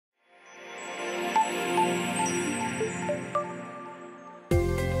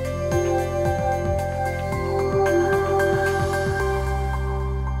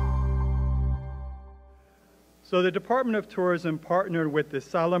So the Department of Tourism partnered with the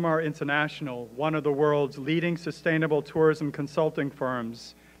Salomar International, one of the world's leading sustainable tourism consulting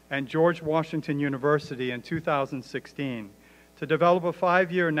firms, and George Washington University in 2016 to develop a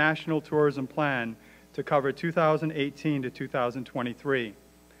 5-year national tourism plan to cover 2018 to 2023.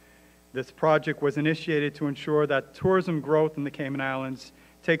 This project was initiated to ensure that tourism growth in the Cayman Islands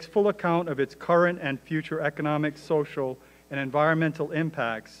takes full account of its current and future economic, social, and environmental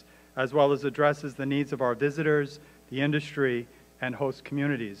impacts, as well as addresses the needs of our visitors, the industry, and host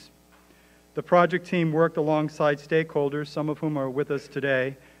communities. The project team worked alongside stakeholders, some of whom are with us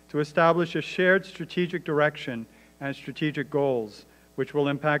today, to establish a shared strategic direction and strategic goals, which will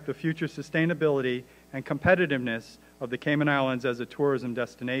impact the future sustainability and competitiveness of the Cayman Islands as a tourism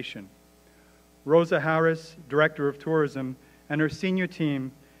destination. Rosa Harris, Director of Tourism, and her senior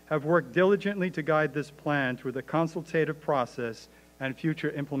team have worked diligently to guide this plan through the consultative process and future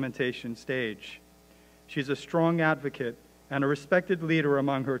implementation stage. She's a strong advocate and a respected leader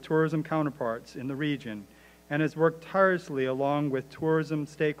among her tourism counterparts in the region, and has worked tirelessly along with tourism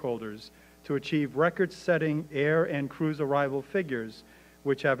stakeholders to achieve record-setting air and cruise arrival figures,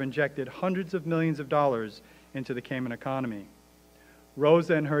 which have injected hundreds of millions of dollars into the Cayman economy.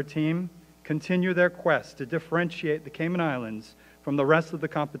 Rosa and her team continue their quest to differentiate the Cayman Islands from the rest of the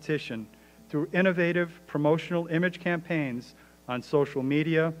competition through innovative promotional image campaigns on social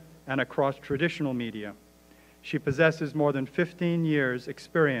media and across traditional media. She possesses more than 15 years'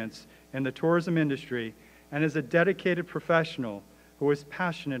 experience in the tourism industry and is a dedicated professional who is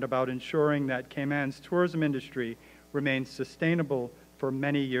passionate about ensuring that Cayman's tourism industry remains sustainable for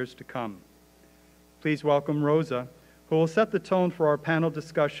many years to come. Please welcome Rosa, who will set the tone for our panel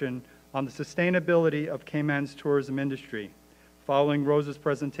discussion on the sustainability of Cayman's tourism industry. Following Rosa's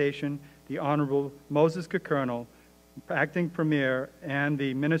presentation, the Honorable Moses Kirkconnell, Acting Premier, and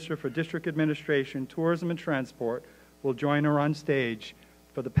the Minister for District Administration, Tourism and Transport will join her on stage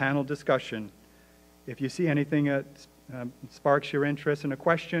for the panel discussion. If you see anything that sparks your interest in a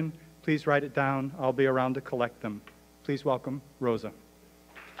question, please write it down. I'll be around to collect them. Please welcome Rosa.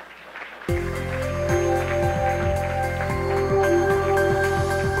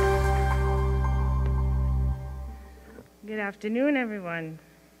 Good afternoon, everyone.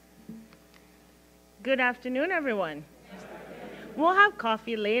 Good afternoon, everyone. We'll have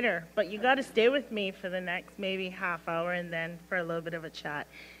coffee later, but you got to stay with me for the next maybe half hour and then for a little bit of a chat.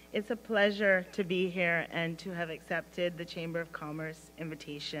 It's a pleasure to be here and to have accepted the Chamber of Commerce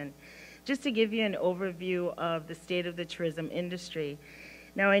invitation. Just to give you an overview of the state of the tourism industry.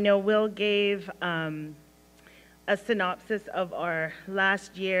 Now, I know Will gave a synopsis of our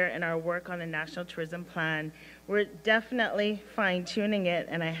last year and our work on the National Tourism Plan. We're definitely fine-tuning it,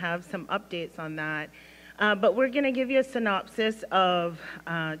 and I have some updates on that. But we're going to give you a synopsis of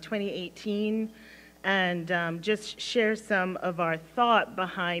 2018 and just share some of our thought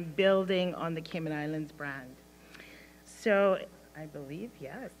behind building on the Cayman Islands brand. So I believe,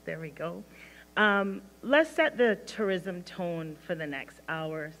 yes, there we go. Let's set the tourism tone for the next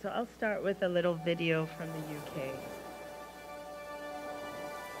hour. So I'll start with a little video from the UK.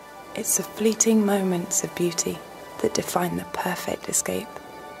 It's the fleeting moments of beauty that define the perfect escape.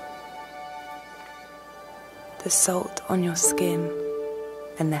 The salt on your skin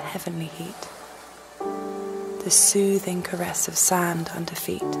and the heavenly heat. The soothing caress of sand under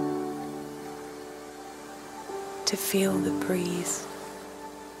feet. To feel the breeze.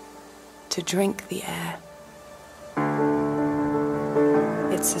 To drink the air.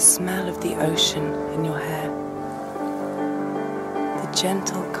 It's the smell of the ocean in your hair. The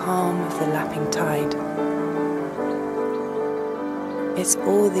gentle calm of the lapping tide. It's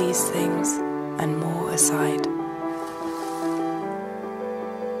all these things and more aside.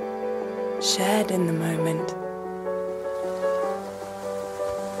 Shared in the moment,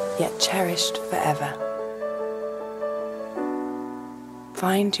 yet cherished forever.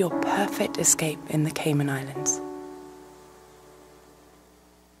 Find your perfect escape in the Cayman Islands.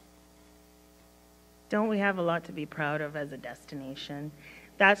 Don't we have a lot to be proud of as a destination?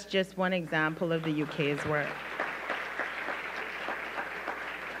 That's just one example of the UK's work.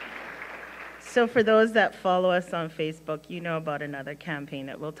 So for those that follow us on Facebook, you know about another campaign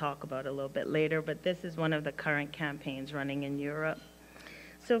that we'll talk about a little bit later, but this is one of the current campaigns running in Europe.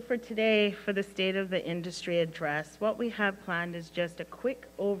 So for today, for the State of the Industry address, what we have planned is just a quick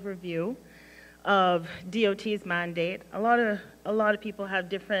overview of DOT's mandate. A lot of people have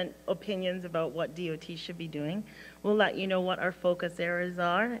different opinions about what DOT should be doing. We'll let you know what our focus areas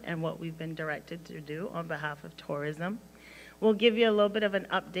are and what we've been directed to do on behalf of tourism. We'll give you a little bit of an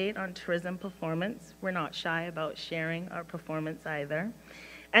update on tourism performance. We're not shy about sharing our performance either.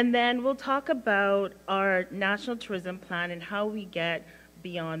 And then we'll talk about our national tourism plan and how we get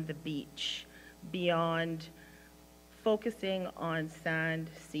beyond the beach, beyond focusing on sand,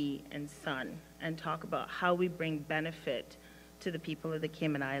 sea, and sun, and talk about how we bring benefit to the people of the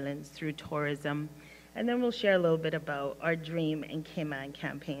Cayman Islands through tourism. And then we'll share a little bit about our Dream in Cayman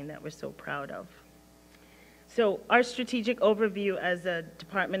campaign that we're so proud of. So our strategic overview as a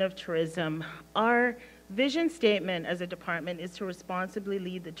Department of Tourism, our vision statement as a department is to responsibly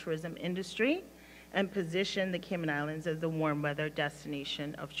lead the tourism industry and position the Cayman Islands as the warm weather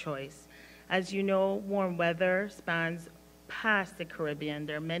destination of choice. As you know, warm weather spans past the Caribbean.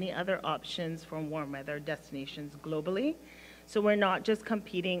 There are many other options for warm weather destinations globally. So we're not just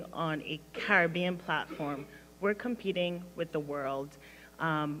competing on a Caribbean platform, we're competing with the world.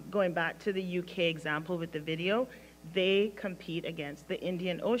 Going back to the UK example with the video, they compete against the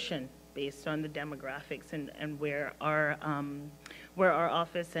Indian Ocean based on the demographics and where our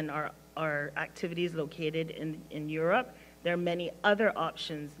office and our activities located in Europe. There are many other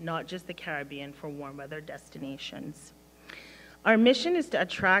options, not just the Caribbean, for warm weather destinations. Our mission is to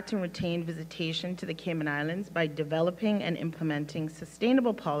attract and retain visitation to the Cayman Islands by developing and implementing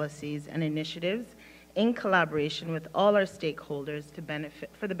sustainable policies and initiatives in collaboration with all our stakeholders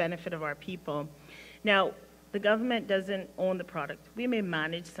for the benefit of our people. Now, the government doesn't own the product. We may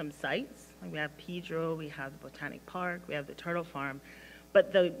manage some sites. We have Pedro, we have the Botanic Park, we have the Turtle Farm,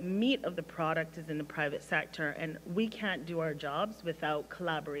 but the meat of the product is in the private sector, and we can't do our jobs without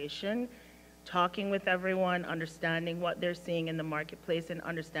collaboration, talking with everyone, understanding what they're seeing in the marketplace, and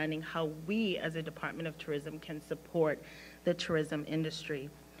understanding how we as a Department of Tourism can support the tourism industry.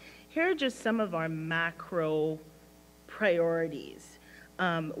 Here are just some of our macro priorities.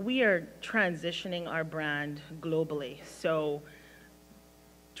 We are transitioning our brand globally. So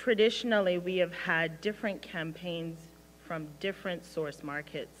traditionally, we have had different campaigns from different source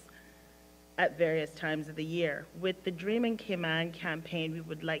markets at various times of the year. With the Dream in Cayman campaign, we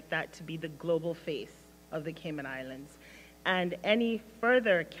would like that to be the global face of the Cayman Islands, and any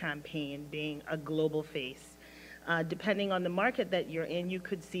further campaign being a global face. Depending on the market that you're in, you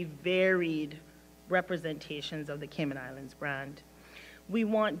could see varied representations of the Cayman Islands brand. We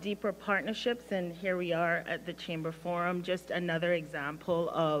want deeper partnerships, and here we are at the Chamber Forum, just another example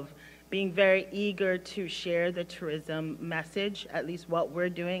of being very eager to share the tourism message, at least what we're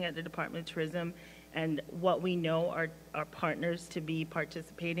doing at the Department of Tourism and what we know our partners to be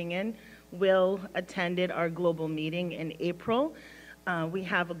participating in. Will attended our global meeting in April. We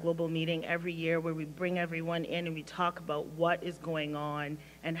have a global meeting every year where we bring everyone in and we talk about what is going on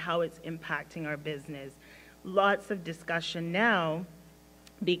and how it's impacting our business. Lots of discussion now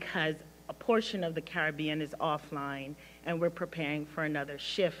because a portion of the Caribbean is offline, and we're preparing for another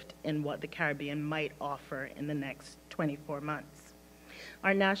shift in what the Caribbean might offer in the next 24 months.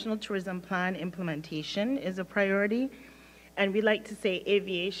 Our National Tourism Plan implementation is a priority, and we like to say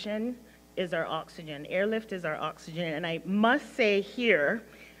aviation is our oxygen, airlift is our oxygen, and I must say here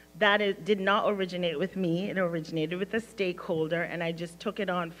that it did not originate with me, it originated with a stakeholder, and I just took it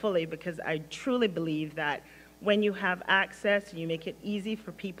on fully because I truly believe that when you have access and you make it easy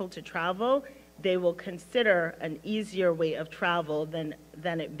for people to travel, they will consider an easier way of travel than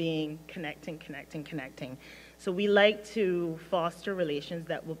it being connecting. So we like to foster relations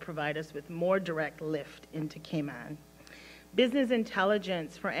that will provide us with more direct lift into Cayman. Business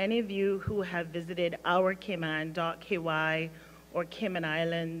intelligence, for any of you who have visited our Cayman.ky or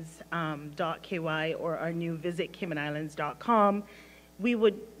CaymanIslands.ky or our new visit CaymanIslands.com, you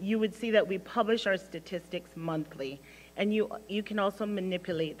would see that we publish our statistics monthly, and you can also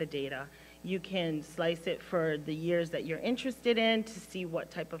manipulate the data. You can slice it for the years that you're interested in to see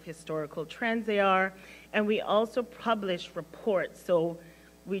what type of historical trends they are, and we also publish reports. So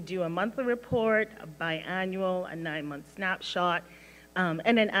we do a monthly report, a biannual, a 9-month snapshot, and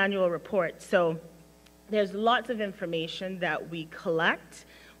an annual report. So there's lots of information that we collect.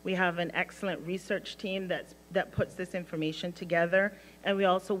 We have an excellent research team that puts this information together, and we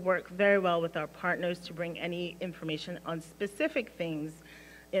also work very well with our partners to bring any information on specific things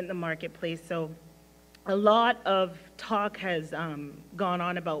in the marketplace. So a lot of talk has gone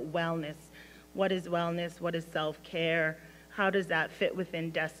on about wellness. What is wellness? What is self-care? How does that fit within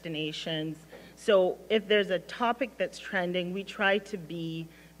destinations? So if there's a topic that's trending, we try to be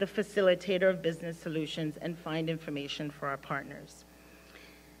the facilitator of business solutions and find information for our partners.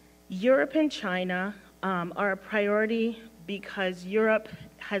 Europe and China are a priority because Europe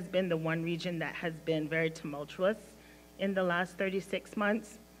has been the one region that has been very tumultuous in the last 36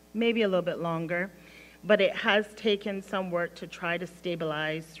 months, maybe a little bit longer, but it has taken some work to try to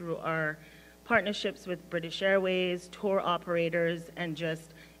stabilize through our partnerships with British Airways, tour operators, and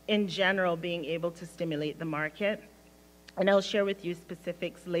just in general being able to stimulate the market. And I'll share with you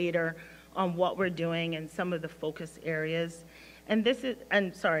specifics later on what we're doing and some of the focus areas. And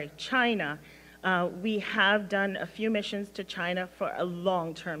China. We have done a few missions to China for a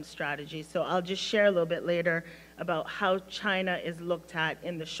long-term strategy. So I'll just share a little bit later about how China is looked at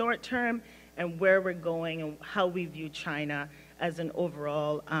in the short term and where we're going and how we view China as an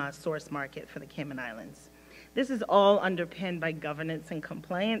overall source market for the Cayman Islands. This is all underpinned by governance and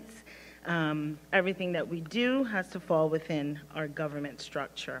compliance. Everything that we do has to fall within our government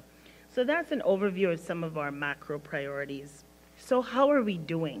structure. So that's an overview of some of our macro priorities. So how are we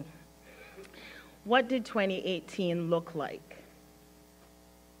doing? What did 2018 look like?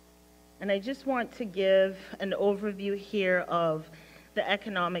 And I just want to give an overview here of the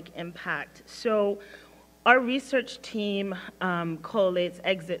economic impact. So our research team collates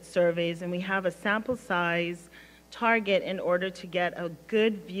exit surveys, and we have a sample size target in order to get a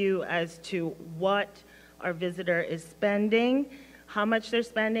good view as to what our visitor is spending, how much they're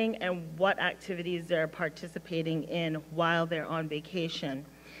spending, and what activities they're participating in while they're on vacation.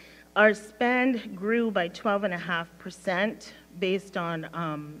 Our spend grew by 12.5% based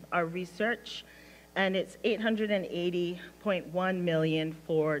on our research, and it's $880.1 million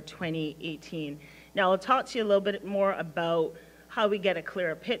for 2018. Now, I'll talk to you a little bit more about how we get a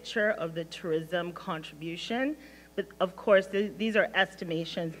clearer picture of the tourism contribution, but of course, these are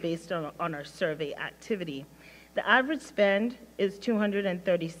estimations based on our survey activity. The average spend is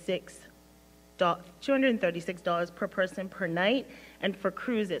 $236 per person per night, and for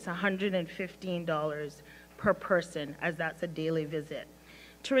cruise, it's $115 per person, as that's a daily visit.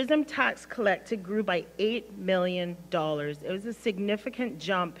 Tourism tax collected grew by $8 million. It was a significant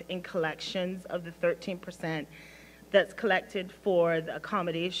jump in collections of the 13% that's collected for the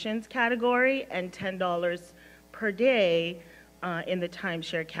accommodations category and $10 per day in the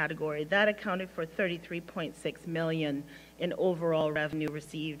timeshare category. That accounted for $33.6 million in overall revenue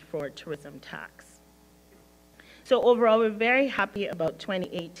received for tourism tax. So overall, we're very happy about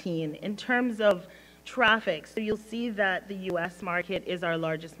 2018. In terms of traffic, so you'll see that the US market is our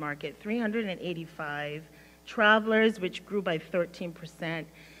largest market, 385 travelers, which grew by 13%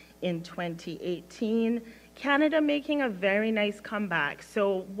 in 2018. Canada making a very nice comeback.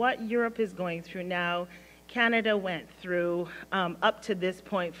 So what Europe is going through now, Canada went through up to this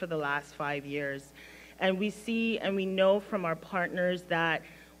point for the last 5 years. And we see and we know from our partners that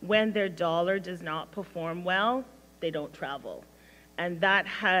when their dollar does not perform well, they don't travel. And that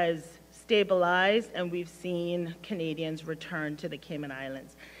has stabilized, and we've seen Canadians return to the Cayman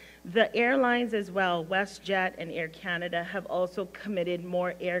Islands. The airlines as well, WestJet and Air Canada, have also committed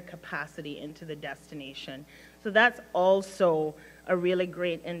more air capacity into the destination. So that's also a really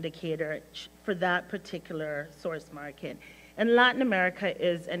great indicator for that particular source market. And Latin America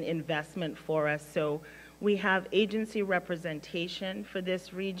is an investment for us. So we have agency representation for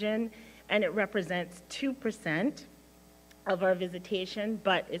this region, and it represents 2% of our visitation,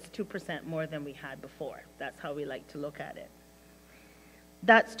 but it's 2% more than we had before. That's how we like to look at it.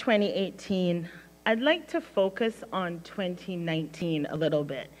 That's 2018. I'd like to focus on 2019 a little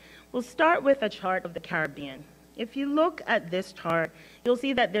bit. We'll start with a chart of the Caribbean. If you look at this chart, you'll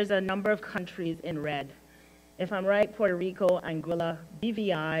see that there's a number of countries in red. If I'm right, Puerto Rico, Anguilla,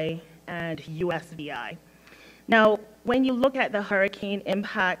 BVI, and USVI. Now, when you look at the hurricane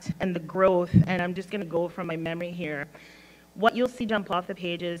impact and the growth, and I'm just going to go from my memory here, what you'll see jump off the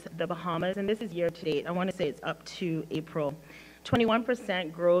page is the Bahamas, and this is year to date. I want to say it's up to April.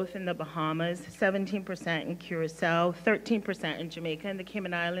 21% growth in the Bahamas, 17% in Curacao, 13% in Jamaica, and the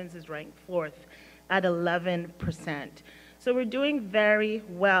Cayman Islands is ranked 4th at 11%. So we're doing very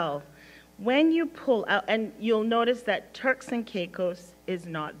well. When you pull out, and you'll notice that Turks and Caicos is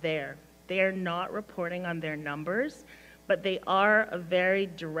not there. They are not reporting on their numbers, but they are a very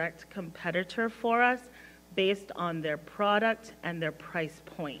direct competitor for us based on their product and their price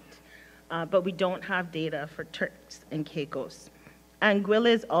point. But we don't have data for Turks and Caicos. Anguilla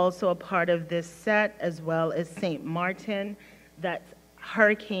is also a part of this set, as well as St. Martin, that's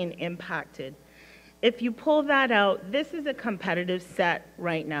hurricane impacted. If you pull that out, this is a competitive set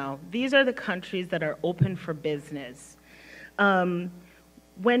right now. These are the countries that are open for business.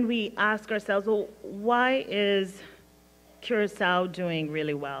 When we ask ourselves, well, why is Curacao doing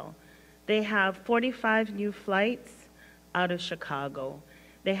really well? They have 45 new flights out of Chicago.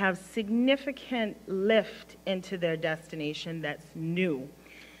 They have significant lift into their destination that's new.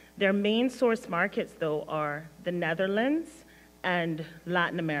 Their main source markets, though, are the Netherlands and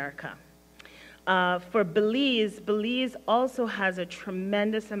Latin America. For Belize, Belize also has a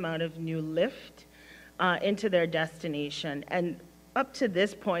tremendous amount of new lift into their destination. And up to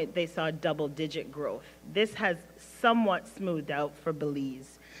this point, they saw double-digit growth. This has somewhat smoothed out for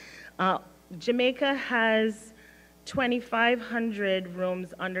Belize. Jamaica has 2,500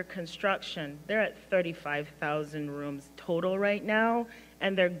 rooms under construction. They're at 35,000 rooms total right now,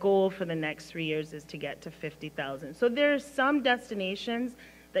 and their goal for the next 3 years is to get to 50,000. So there are some destinations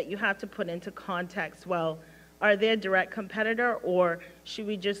that you have to put into context. Well, are they a direct competitor, or should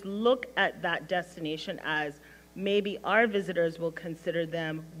we just look at that destination as maybe our visitors will consider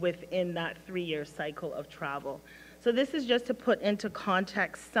them within that 3-year cycle of travel? So this is just to put into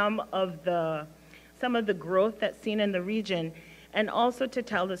context some of the growth that's seen in the region, and also to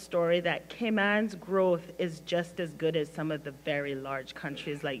tell the story that Cayman's growth is just as good as some of the very large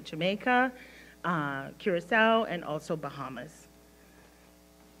countries like Jamaica, Curacao, and also Bahamas.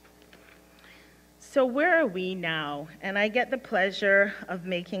 So where are we now? And I get the pleasure of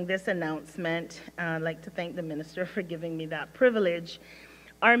making this announcement. I'd like to thank the minister for giving me that privilege.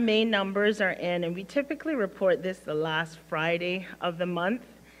 Our May numbers are in, and we typically report this the last Friday of the month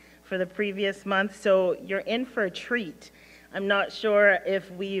for the previous month, so you're in for a treat. I'm not sure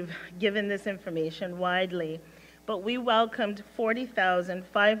if we've given this information widely, but we welcomed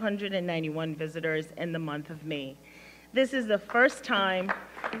 40,591 visitors in the month of May. This is the first time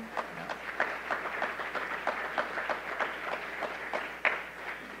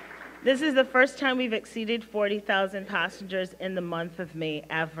we've exceeded 40,000 passengers in the month of May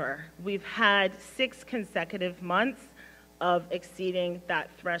ever. We've had 6 consecutive months of exceeding that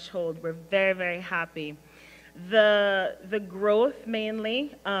threshold. We're very, very happy. The growth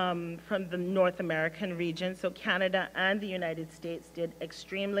mainly from the North American region, so Canada and the United States did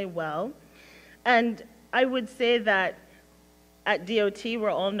extremely well. And I would say that at DOT, we're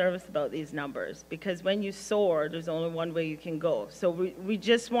all nervous about these numbers, because when you soar, there's only one way you can go. So we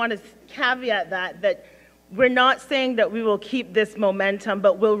just want to caveat that we're not saying that we will keep this momentum,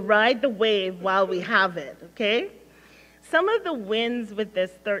 but we'll ride the wave while we have it, okay? Some of the wins with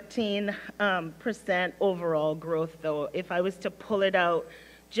this 13% overall growth, though, if I was to pull it out,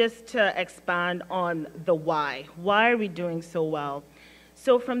 just to expand on the why. Why are we doing so well?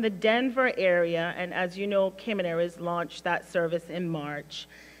 So from the Denver area, and as you know, Cayman Airways launched that service in March,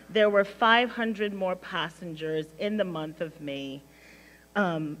 there were 500 more passengers in the month of May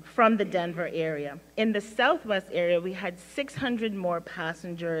from the Denver area. In the Southwest area, we had 600 more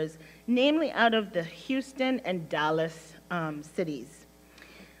passengers, namely out of the Houston and Dallas cities.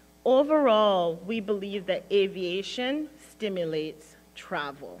 Overall, we believe that aviation stimulates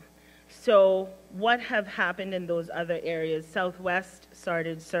travel. So what have happened in those other areas? Southwest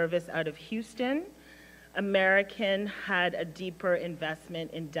started service out of Houston. American had a deeper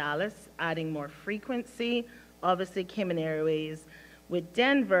investment in Dallas, adding more frequency. Obviously, Cayman Airways with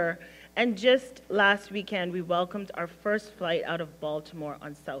Denver. And just last weekend, we welcomed our first flight out of Baltimore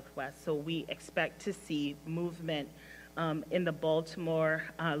on Southwest. So we expect to see movement in the Baltimore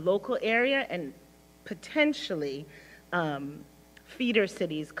local area, and potentially feeder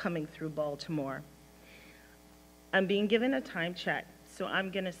cities coming through Baltimore. I'm being given a time check, so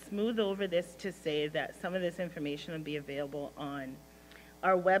I'm going to smooth over this to say that some of this information will be available on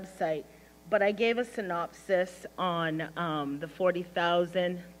our website. But I gave a synopsis on the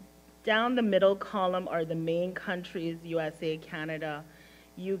 40,000. Down the middle column are the main countries: USA, Canada,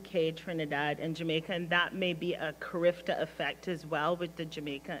 UK, Trinidad, and Jamaica, and that may be a Carifta effect as well with the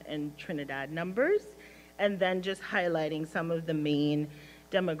Jamaica and Trinidad numbers. And then just highlighting some of the main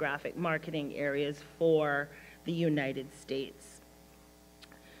demographic marketing areas for the United States.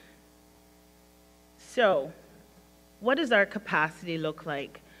 So, what does our capacity look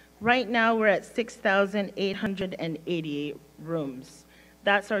like? Right now, we're at 6,888 rooms.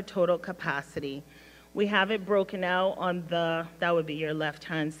 That's our total capacity. We have it broken out on that would be your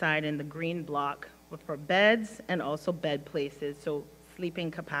left-hand side in the green block for beds and also bed places, so sleeping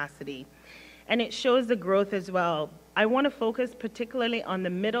capacity. And it shows the growth as well. I want to focus particularly on the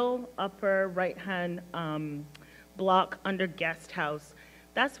middle upper right-hand block under guest house.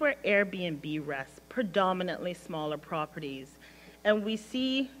 That's where Airbnb rests, predominantly smaller properties. And we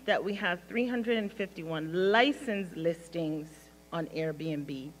see that we have 351 licensed listings on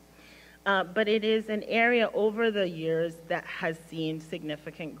Airbnb. But it is an area over the years that has seen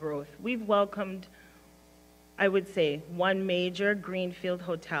significant growth. We've welcomed, I would say, one major greenfield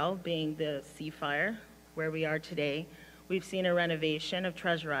hotel, being the Seafire, where we are today. We've seen a renovation of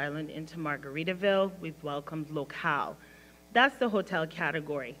Treasure Island into Margaritaville. We've welcomed Locale. That's the hotel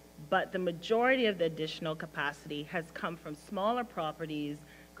category. But the majority of the additional capacity has come from smaller properties,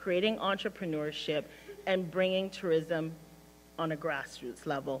 creating entrepreneurship, and bringing tourism on a grassroots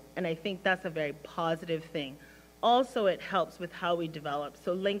level. And I think that's a very positive thing. also it helps with how we develop.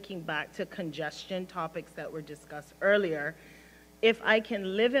 So linking back to congestion topics that were discussed earlier, if I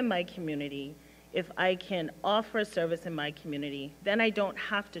can live in my community, if I can offer a service in my community, then I don't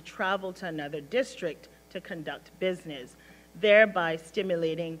have to travel to another district to conduct business, thereby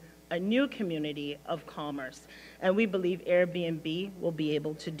stimulating a new community of commerce. And we believe Airbnb will be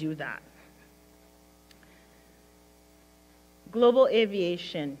able to do that. Global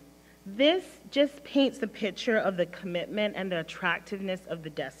aviation. This just paints the picture of the commitment and the attractiveness of the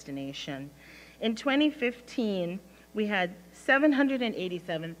destination. In 2015, we had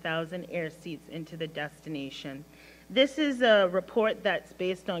 787,000 air seats into the destination. This is a report that's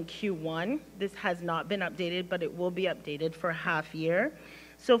based on Q1. This has not been updated, but it will be updated for half year.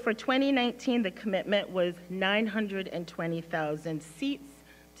 So for 2019, the commitment was 920,000 seats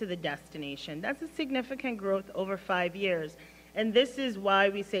to the destination. That's a significant growth over 5 years. And this is why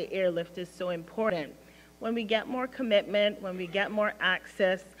we say airlift is so important. When we get more commitment, when we get more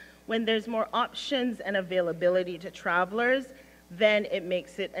access, when there's more options and availability to travelers, then it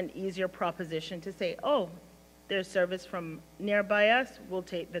makes it an easier proposition to say, oh, there's service from nearby us, we'll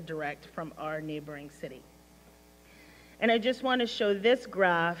take the direct from our neighboring city. And I just want to show this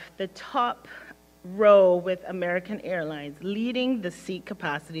graph, the top row with American Airlines leading the seat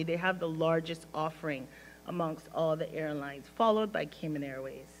capacity. They have the largest offering amongst all the airlines, followed by Cayman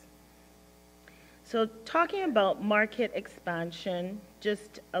Airways. So talking about market expansion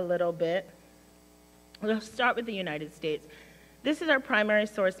just a little bit, we'll start with the United States. This is our primary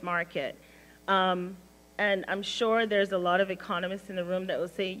source market. And I'm sure there's a lot of economists in the room that will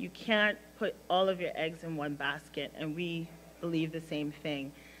say you can't put all of your eggs in one basket, and we believe the same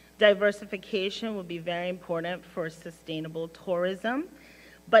thing. Diversification will be very important for sustainable tourism,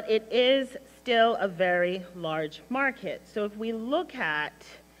 but it is still a very large market. So if we look at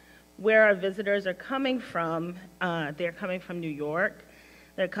where our visitors are coming from, they're coming from New York,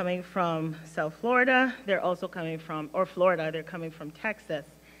 they're coming from South Florida, they're also coming from, or Florida, they're coming from Texas.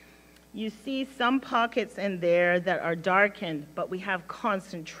 You see some pockets in there that are darkened, but we have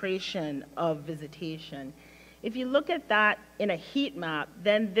concentration of visitation. If you look at that in a heat map,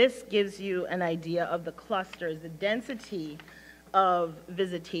 then this gives you an idea of the clusters, the density of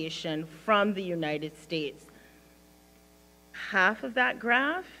visitation from the United States. Half of that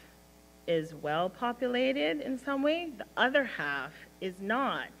graph is well populated in some way, the other half is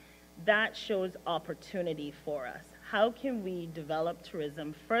not. That shows opportunity for us. How can we develop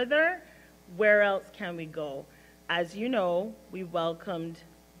tourism further? Where else can we go? As you know, we welcomed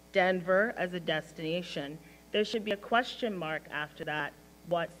Denver as a destination. There should be a question mark after that,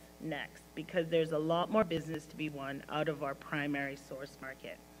 what's next? Because there's a lot more business to be won out of our primary source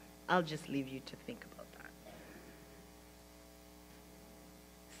market. I'll just leave you to think about that.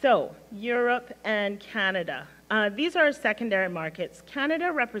 So, Europe and Canada. These are our secondary markets.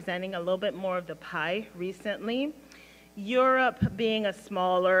 Canada representing a little bit more of the pie recently. Europe being a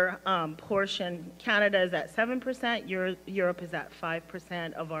smaller portion. Canada is at 7%, Europe is at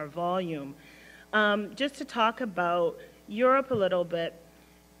 5% of our volume. Just to talk about Europe a little bit,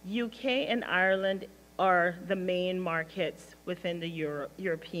 UK and Ireland are the main markets within the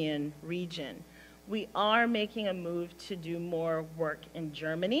European region. We are making a move to do more work in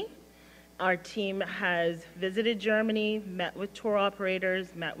Germany. Our team has visited Germany, met with tour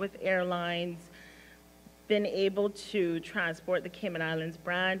operators, met with airlines, been able to transport the Cayman Islands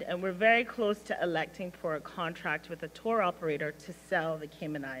brand, and we're very close to electing for a contract with a tour operator to sell the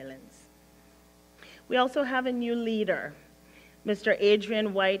Cayman Islands. We also have a new leader, Mr.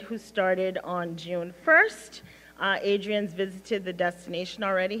 Adrian White, who started on June 1st. Adrian's visited the destination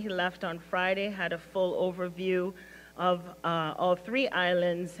already. He left on Friday, had a full overview of all 3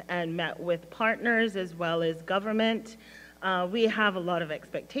 islands and met with partners as well as government. We have a lot of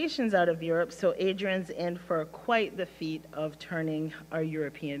expectations out of Europe, so Adrian's in for quite the feat of turning our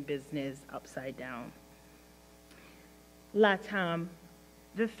European business upside down. LATAM.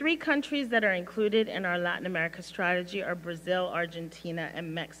 The 3 countries that are included in our Latin America strategy are Brazil, Argentina,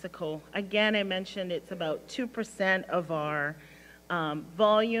 and Mexico. Again, I mentioned it's about 2% of our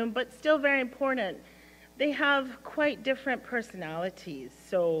volume, but still very important. They have quite different personalities.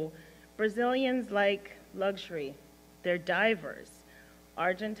 So Brazilians like luxury. They're divers.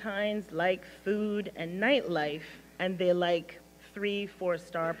 Argentines like food and nightlife, and they like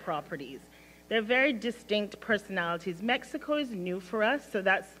 3-4-star properties. They're very distinct personalities. Mexico is new for us, so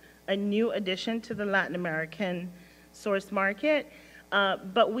that's a new addition to the Latin American source market.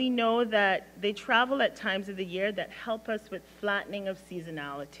 But we know that they travel at times of the year that help us with flattening of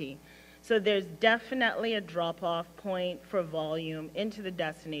seasonality. So there's definitely a drop-off point for volume into the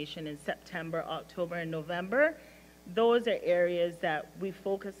destination in September, October, and November, those are areas that we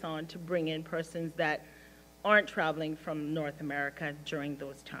focus on to bring in persons that aren't traveling from North America during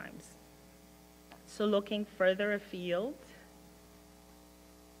those times. So looking further afield,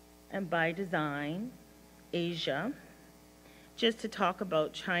 and by design, Asia, just to talk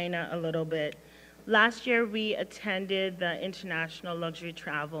about China a little bit. Last year, we attended the International Luxury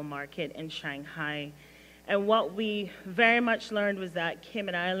Travel Market in Shanghai. And what we very much learned was that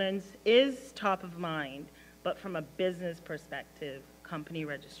Cayman Islands is top of mind, but from a business perspective, company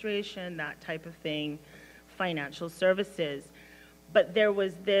registration, that type of thing, financial services. But there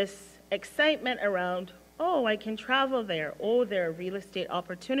was this excitement around, oh, I can travel there. Oh, there are real estate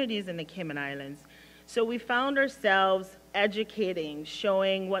opportunities in the Cayman Islands. So we found ourselves educating,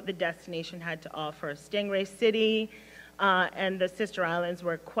 showing what the destination had to offer. Stingray City and the Sister Islands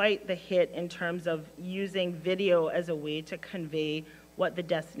were quite the hit in terms of using video as a way to convey what the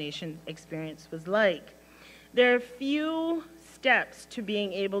destination experience was like. There are a few steps to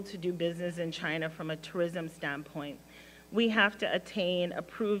being able to do business in China from a tourism standpoint. We have to attain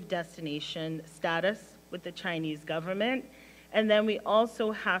approved destination status with the Chinese government, and then we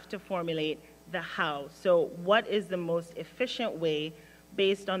also have to formulate the how. So what is the most efficient way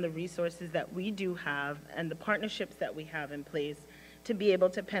based on the resources that we do have and the partnerships that we have in place to be able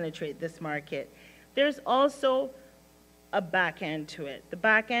to penetrate this market? There's also a back end to it. The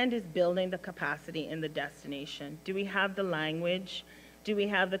back end is building the capacity in the destination. Do we have the language? Do we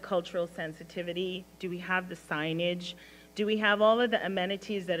have the cultural sensitivity? Do we have the signage? Do we have all of the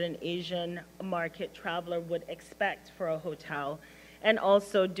amenities that an Asian market traveler would expect for a hotel? And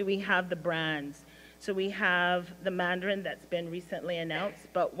also, do we have the brands? So we have the Mandarin that's been recently announced,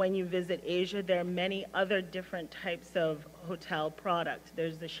 but when you visit Asia, there are many other different types of hotel products.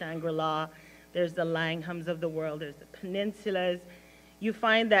 There's the Shangri-La, there's the Langhams of the world, there's the Peninsulas. You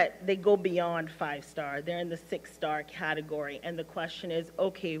find that they go beyond 5-star. They're in the 6-star category. And the question is,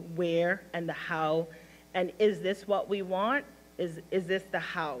 okay, where and the how? And is this what we want? Is this the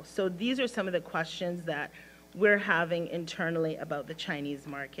how? So these are some of the questions that we're having internally about the Chinese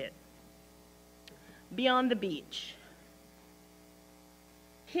market. Beyond the beach.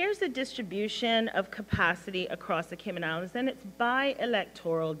 Here's the distribution of capacity across the Cayman Islands, and it's by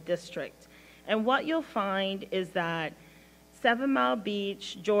electoral district. And what you'll find is that 7 Mile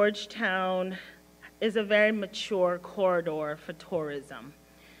Beach, Georgetown is a very mature corridor for tourism.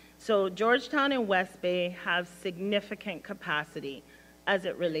 So Georgetown and West Bay have significant capacity as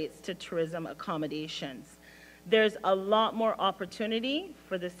it relates to tourism accommodations. There's a lot more opportunity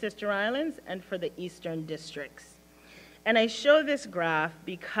for the Sister Islands and for the Eastern Districts. And I show this graph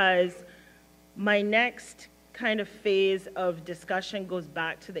because my next kind of phase of discussion goes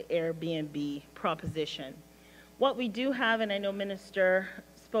back to the Airbnb proposition. What we do have, and I know Minister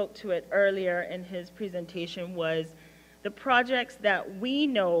spoke to it earlier in his presentation, was the projects that we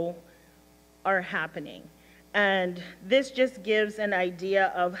know are happening. And this just gives an idea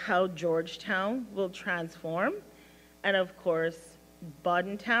of how Georgetown will transform, and of course,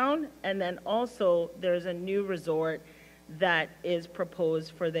 Bodentown, and then also there's a new resort that is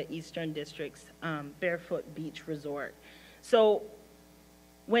proposed for the Eastern District's Barefoot Beach Resort. So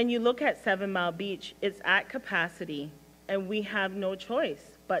when you look at 7 Mile Beach, it's at capacity, and we have no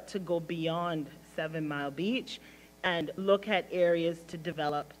choice but to go beyond 7 Mile Beach and look at areas to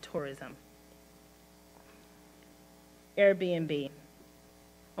develop tourism. Airbnb.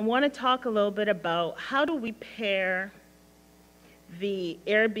 I want to talk a little bit about how do we pair the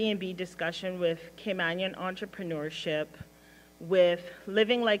Airbnb discussion with Caymanian entrepreneurship, with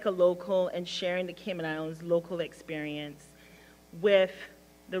living like a local and sharing the Cayman Islands local experience, with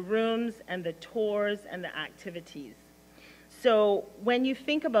the rooms and the tours and the activities. So when you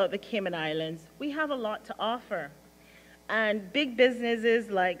think about the Cayman Islands, we have a lot to offer. And big businesses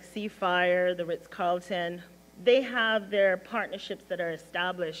like Seafire, the Ritz-Carlton, they have their partnerships that are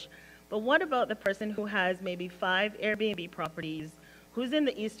established. But what about the person who has maybe 5 Airbnb properties, who's in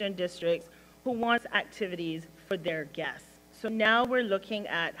the Eastern Districts, who wants activities for their guests? So now we're looking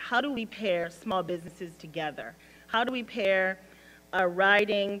at how do we pair small businesses together? How do we pair a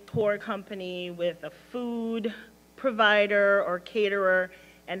riding tour company with a food provider or caterer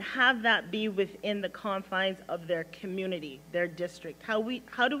and have that be within the confines of their community, their district?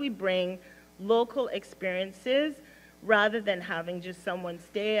 How do we bring local experiences rather than having just someone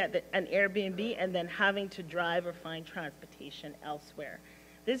stay at an Airbnb and then having to drive or find transportation elsewhere?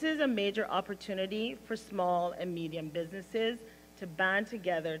 This is a major opportunity for small and medium businesses to band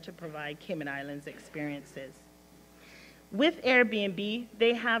together to provide Cayman Islands experiences. With Airbnb,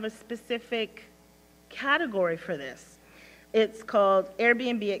 they have a specific category for this. It's called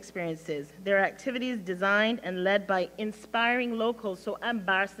Airbnb Experiences. They're activities designed and led by inspiring locals, so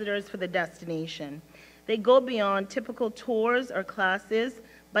ambassadors for the destination. They go beyond typical tours or classes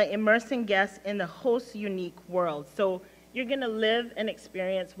by immersing guests in the host's unique world. So you're going to live and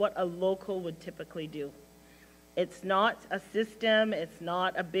experience what a local would typically do. It's not a system, it's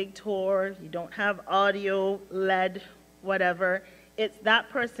not a big tour, you don't have audio, LED, whatever. It's that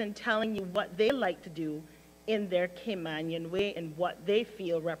person telling you what they like to do in their Caymanian way and what they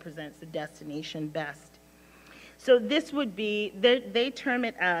feel represents the destination best. So this would be, they term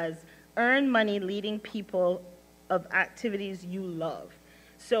it as earn money leading people of activities you love.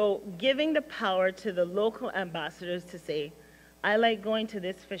 So giving the power to the local ambassadors to say, I like going to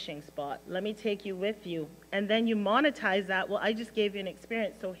this fishing spot, let me take you with you. And then you monetize that, well, I just gave you an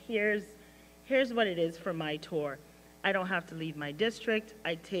experience, so here's what it is for my tour. I don't have to leave my district.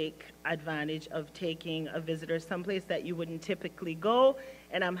 I take advantage of taking a visitor someplace that you wouldn't typically go,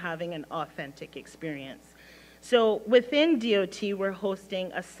 and I'm having an authentic experience. So within DOT, we're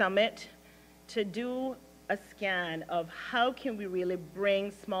hosting a summit to do a scan of how can we really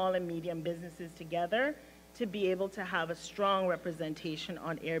bring small and medium businesses together to be able to have a strong representation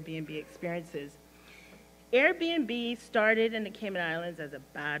on Airbnb experiences. Airbnb started in the Cayman Islands as a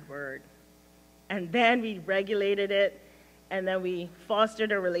bad word. And then we regulated it, and then we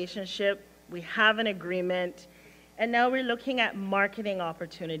fostered a relationship. We have an agreement, and now we're looking at marketing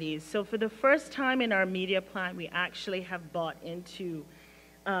opportunities. So for the first time in our media plan, we actually have bought into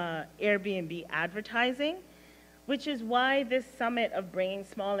Airbnb advertising, which is why this summit of bringing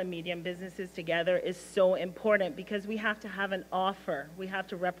small and medium businesses together is so important, because we have to have an offer. We have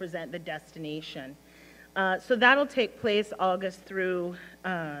to represent the destination. So that'll take place August through,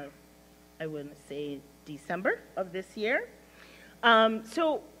 I wouldn't say December of this year.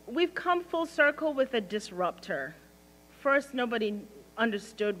 So we've come full circle with a disruptor. First, nobody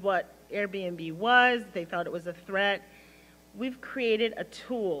understood what Airbnb was. They thought it was a threat. We've created a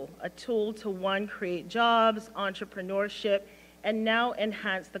tool to, one, create jobs, entrepreneurship, and now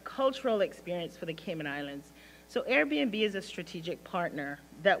enhance the cultural experience for the Cayman Islands. So Airbnb is a strategic partner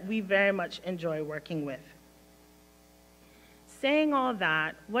that we very much enjoy working with. Saying all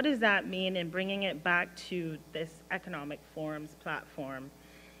that, what does that mean in bringing it back to this economic forums platform?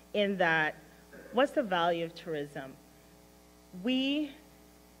 In that, what's the value of tourism? We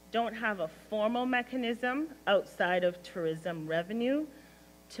don't have a formal mechanism outside of tourism revenue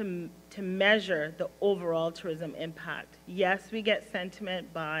to measure the overall tourism impact. Yes, we get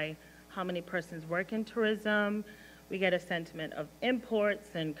sentiment by how many persons work in tourism. We get a sentiment of imports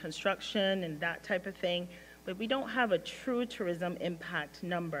and construction and that type of thing, but we don't have a true tourism impact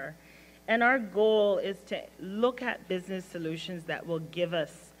number. And our goal is to look at business solutions that will give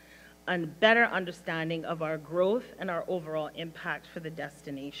us a better understanding of our growth and our overall impact for the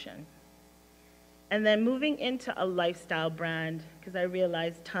destination. And then moving into a lifestyle brand, because I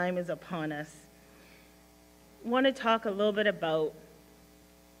realize time is upon us, I want to talk a little bit about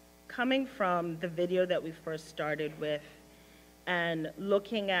coming from the video that we first started with and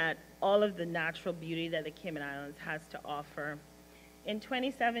looking at all of the natural beauty that the Cayman Islands has to offer. In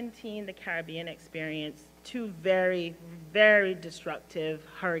 2017, the Caribbean experienced two very, very destructive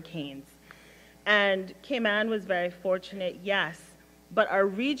hurricanes. And Cayman was very fortunate, yes, but our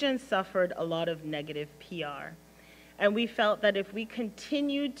region suffered a lot of negative PR. And we felt that if we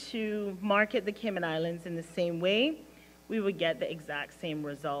continued to market the Cayman Islands in the same way, we would get the exact same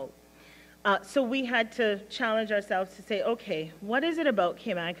result. So we had to challenge ourselves to say, okay, what is it about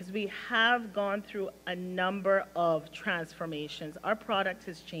Cayman? Because we have gone through a number of transformations. Our product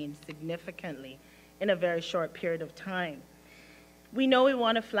has changed significantly in a very short period of time. We know we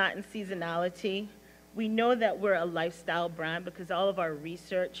want to flatten seasonality. We know that we're a lifestyle brand because all of our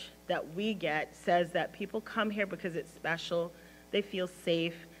research that we get says that people come here because it's special, they feel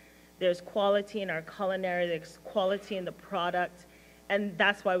safe, there's quality in our culinary, there's quality in the product, and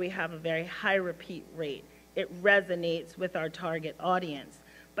that's why we have a very high repeat rate. It resonates with our target audience.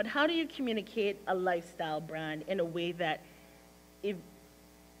 But how do you communicate a lifestyle brand in a way that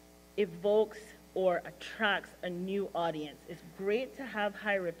evokes or attracts a new audience? It's great to have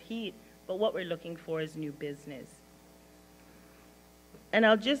high repeat, but what we're looking for is new business. And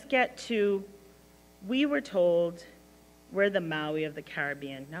I'll just get to, we were told we're the Maui of the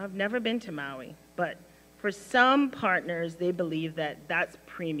Caribbean. Now, I've never been to Maui, but for some partners, they believe that that's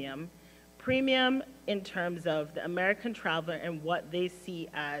premium. Premium in terms of the American traveler and what they see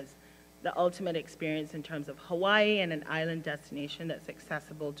as the ultimate experience in terms of Hawaii and an island destination that's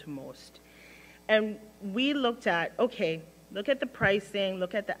accessible to most. And we looked at, okay, look at the pricing,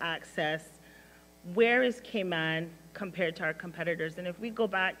 look at the access. where is Cayman compared to our competitors? And if we go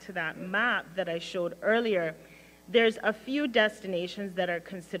back to that map that I showed earlier, there's a few destinations that are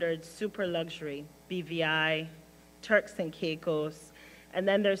considered super luxury, BVI, Turks and Caicos, and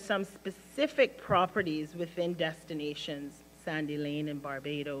then there's some specific properties within destinations, Sandy Lane in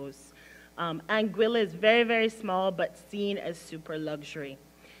Barbados. Anguilla is very, very small, but seen as super luxury.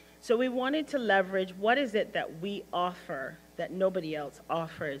 So we wanted to leverage what is it that we offer that nobody else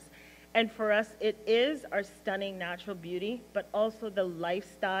offers. And for us, it is our stunning natural beauty, but also the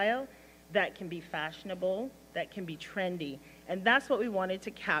lifestyle that can be fashionable, that can be trendy. And that's what we wanted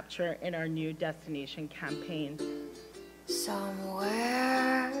to capture in our new destination campaign.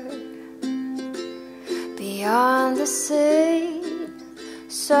 Somewhere beyond the sea,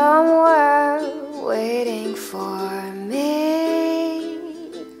 somewhere waiting for me,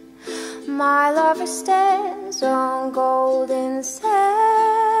 my lover stands on golden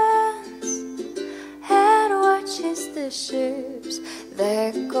sands and watches the ships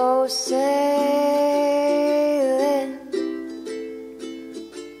that go sailing.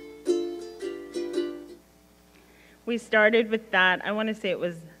 We started with that, I want to say it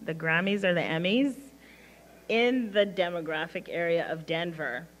was the Grammys or the Emmys, in the demographic area of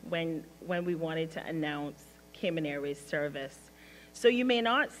Denver when we wanted to announce Cayman Airways service. So you may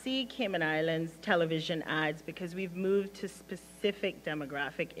not see Cayman Islands television ads because we've moved to specific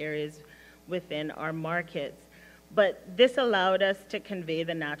demographic areas within our markets. But this allowed us to convey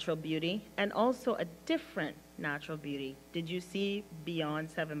the natural beauty and also a different natural beauty. Did you see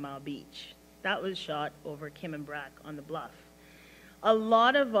Beyond 7 Mile Beach? That was shot over Cayman Brac on the bluff. A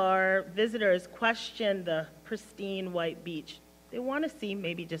lot of our visitors question the pristine white beach. They want to see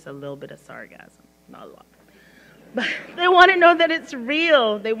maybe just a little bit of sargassum, not a lot. But they want to know that it's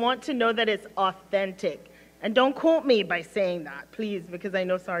real. They want to know that it's authentic. And don't quote me by saying that, please, because I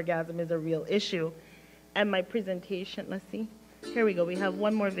know sargassum is a real issue. And my presentation, let's see. Here we go. We have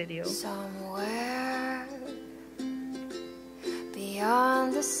one more video. Somewhere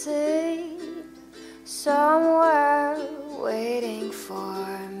beyond the sea, somewhere waiting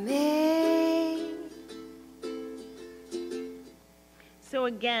for me. So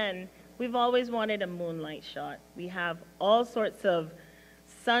again, we've always wanted a moonlight shot. We have all sorts of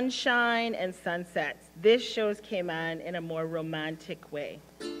sunshine and sunsets. This shows Cayman in a more romantic way.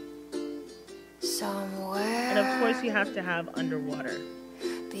 Somewhere And of course you have to have underwater.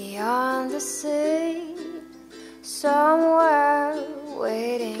 beyond the sea, somewhere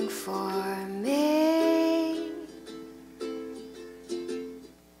waiting for me.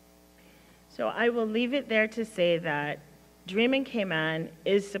 So I will leave it there to say that Dream in Cayman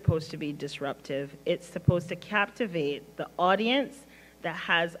is supposed to be disruptive. It's supposed to captivate the audience that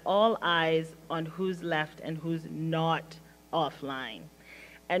has all eyes on who's left and who's not offline.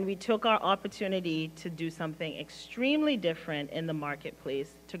 And we took our opportunity to do something extremely different in the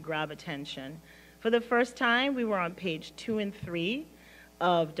marketplace to grab attention. For the first time, we were on page 2 and 3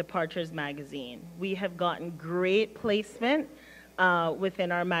 of Departures magazine. We have gotten great placement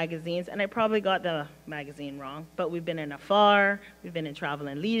within our magazines, and I probably got the magazine wrong, but we've been in Afar, we've been in Travel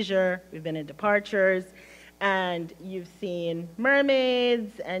and Leisure, we've been in Departures, and you've seen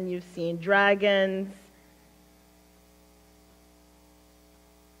mermaids, and you've seen dragons,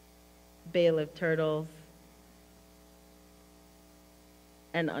 bale of turtles,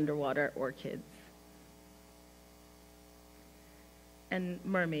 and underwater orchids, and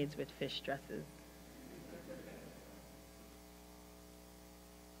mermaids with fish dresses,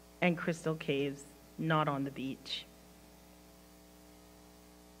 and crystal caves not on the beach,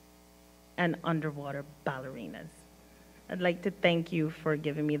 and underwater ballerinas. I'd like to thank you for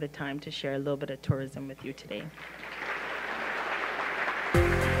giving me the time to share a little bit of tourism with you today.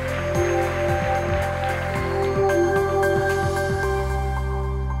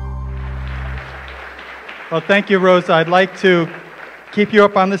 Well, thank you, Rosa. I'd like to keep you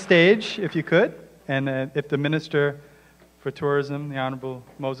up on the stage, if you could, and if the Minister for Tourism, the Honorable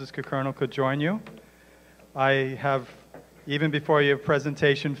Moses Kirkconnell, could join you. I have, even before your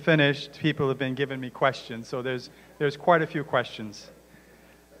presentation finished, people have been giving me questions, so there's quite a few questions.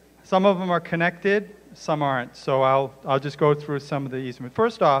 Some of them are connected, some aren't, so I'll just go through some of these.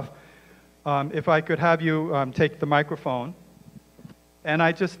 First off, if I could have you take the microphone, and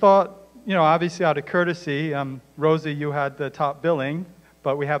I just thought, you know, obviously out of courtesy, Rosa, you had the top billing,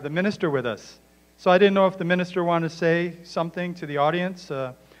 but we have the Minister with us. So I didn't know if the Minister wanted to say something to the audience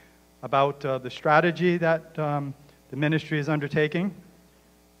about the strategy that the ministry is undertaking.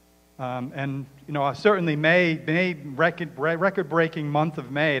 And, you know, certainly May record-breaking month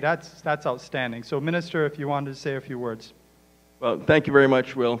of May, that's outstanding. So, Minister, if you wanted to say a few words. Well, thank you very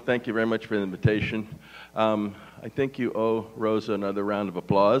much, Will. Thank you very much for the invitation. I think you owe Rosa another round of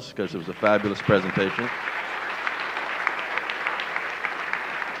applause because it was a fabulous presentation.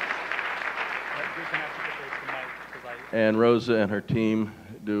 And Rosa and her team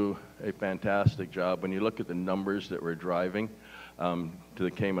do a fantastic job. When you look at the numbers that we're driving to the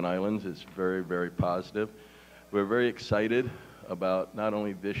Cayman Islands, it's very, very positive. We're very excited about not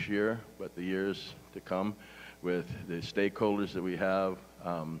only this year, but the years to come with the stakeholders that we have,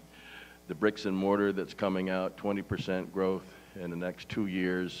 the bricks and mortar that's coming out, 20% growth in the next 2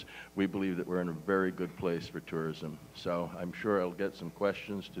 years. We believe that we're in a very good place for tourism. So I'm sure I'll get some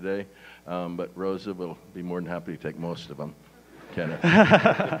questions today, but Rosa will be more than happy to take most of them.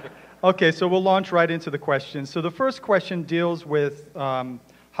 Kenneth. Okay, so we'll launch right into the questions. So the first question deals with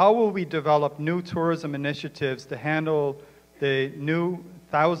how will we develop new tourism initiatives to handle the new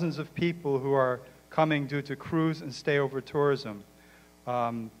thousands of people who are coming due to cruise and stay-over tourism?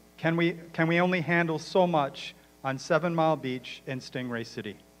 Can we only handle so much on 7 Mile Beach in Stingray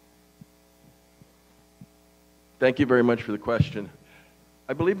City? Thank you very much for the question.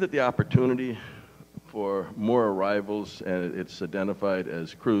 I believe that the opportunity for more arrivals, and it's identified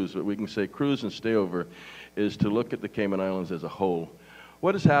as cruise, but we can say cruise and stayover, is to look at the Cayman Islands as a whole.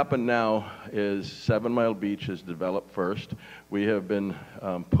 What has happened now is 7 Mile Beach has developed first. We have been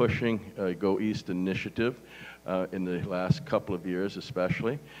pushing a Go East initiative in the last couple of years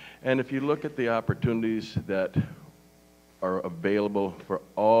especially. And if you look at the opportunities that are available for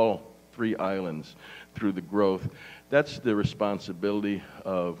all 3 islands through the growth, that's the responsibility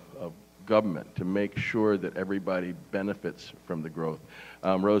of government to make sure that everybody benefits from the growth.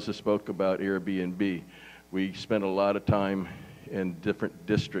 Rosa spoke about Airbnb. We spent a lot of time in different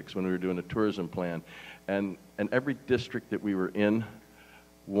districts when we were doing a tourism plan, and every district that we were in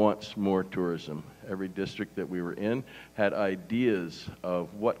wants more tourism. Every district that we were in had ideas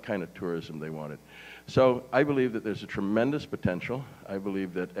of what kind of tourism they wanted. So I believe that there's a tremendous potential. I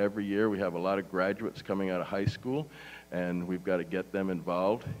believe that every year we have a lot of graduates coming out of high school, and we've got to get them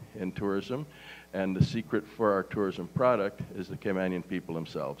involved in tourism. And the secret for our tourism product is the Caymanian people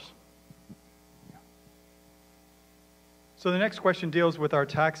themselves. So the next question deals with our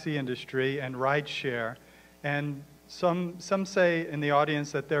taxi industry and rideshare. And some say in the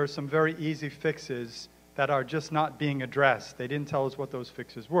audience that there are some very easy fixes that are just not being addressed. They didn't tell us what those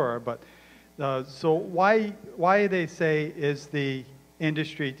fixes were, but so why they say is the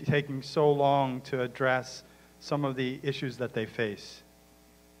industry taking so long to address some of the issues that they face?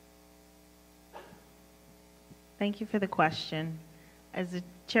 Thank you for the question. As a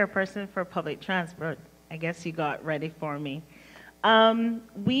chairperson for public transport, I guess you got ready for me.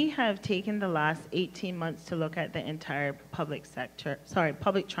 We have taken the last 18 months to look at the entire public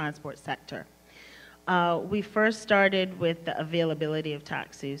transport sector. We first started with the availability of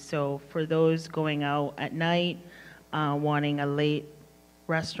taxis. So for those going out at night, wanting a late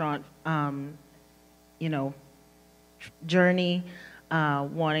restaurant, journey,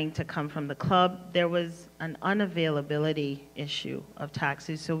 wanting to come from the club, there was an unavailability issue of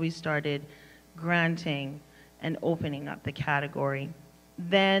taxis. So we started granting and opening up the category.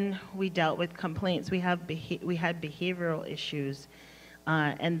 Then we dealt with complaints. We had behavioral issues,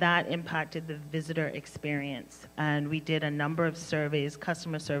 and that impacted the visitor experience. And we did a number of surveys,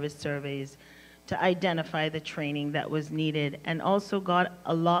 customer service surveys, to identify the training that was needed, and also got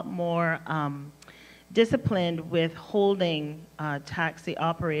a lot more disciplined with holding taxi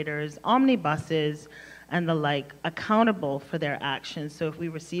operators, omnibuses, and the like accountable for their actions. So if we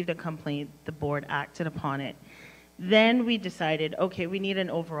received a complaint, the board acted upon it. Then we decided, okay, we need an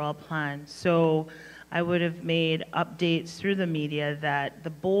overall plan. So I would have made updates through the media that the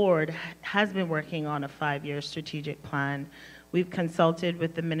board has been working on a 5-year strategic plan. We've consulted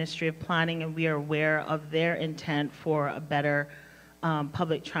with the Ministry of Planning, and we are aware of their intent for a better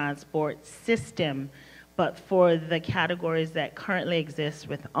public transport system. But for the categories that currently exist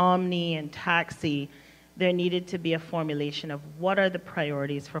with Omni and taxi, there needed to be a formulation of what are the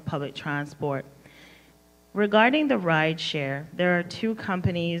priorities for public transport. Regarding the ride share, there are 2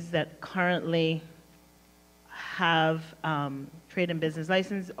 companies that currently have trade and business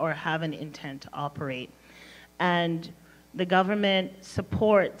license or have an intent to operate. And the government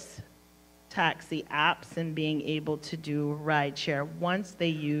supports taxi apps and being able to do ride share once they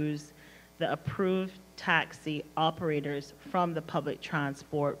use the approved taxi operators from the Public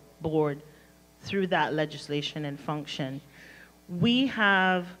Transport Board through that legislation and function. We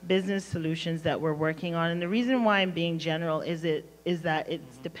have business solutions that we're working on, and the reason why I'm being general is that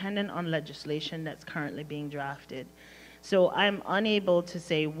it's dependent on legislation that's currently being drafted. So I'm unable to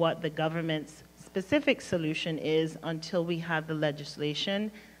say what the government's specific solution is until we have the legislation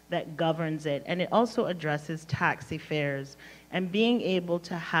that governs it. And it also addresses taxi fares and being able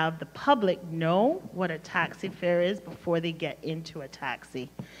to have the public know what a taxi fare is before they get into a taxi.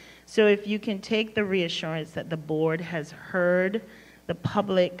 So if you can take the reassurance that the board has heard the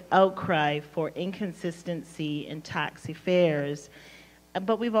public outcry for inconsistency in taxi fares,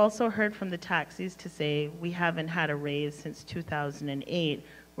 but we've also heard from the taxis to say we haven't had a raise since 2008.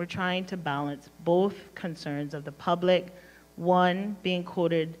 We're trying to balance both concerns of the public, one, being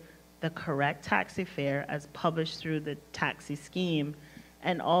quoted the correct taxi fare as published through the taxi scheme,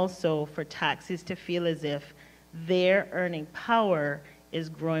 and also for taxis to feel as if their earning power is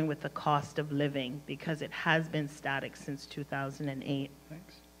growing with the cost of living, because it has been static since 2008.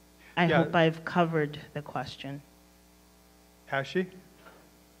 Thanks. I hope I've covered the question. Has she?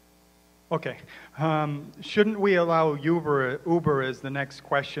 Okay. Shouldn't we allow Uber as the next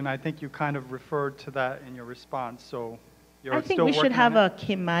question? I think you kind of referred to that in your response, so you're I think still we should working have on a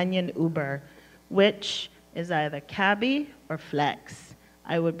Caymanian Uber, which is either cabby or flex.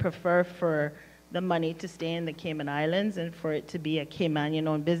 I would prefer for the money to stay in the Cayman Islands and for it to be a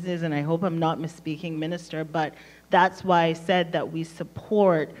Caymanian-owned business, and I hope I'm not misspeaking, Minister, but that's why I said that we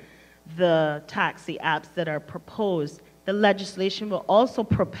support the taxi apps that are proposed. The legislation will also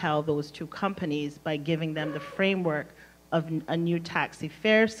propel those two companies by giving them the framework of a new taxi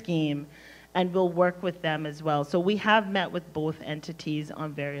fare scheme, and we'll work with them as well. So we have met with both entities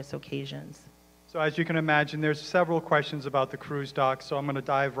on various occasions. So as you can imagine, there's several questions about the cruise dock, so I'm going to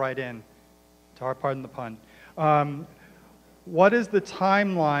dive right in. Pardon the pun. What is the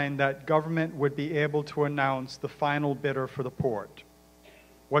timeline that government would be able to announce the final bidder for the port?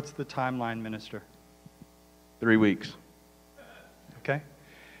 What's the timeline, Minister? 3 weeks. Okay.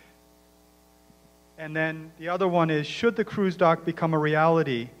 And then the other one is, should the cruise dock become a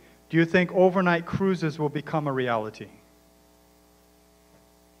reality, do you think overnight cruises will become a reality?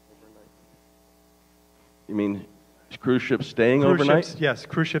 You mean cruise ships staying overnight? Ships, yes,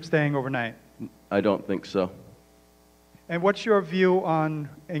 cruise ships staying overnight. I don't think so. And what's your view on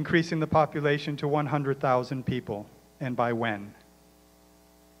increasing the population to 100,000 people, and by when?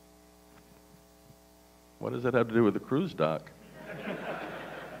 What does that have to do with the cruise dock?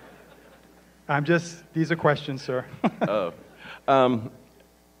 These are questions, sir.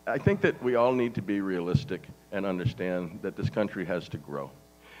 I think that we all need to be realistic and understand that this country has to grow.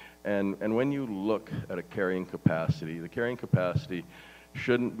 And when you look at a carrying capacity, the carrying capacity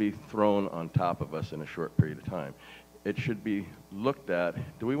shouldn't be thrown on top of us in a short period of time. It should be looked at,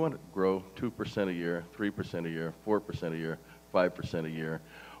 do we want to grow 2% a year, 3% a year, 4% a year, 5% a year?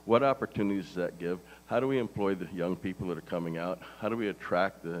 What opportunities does that give? How do we employ the young people that are coming out? How do we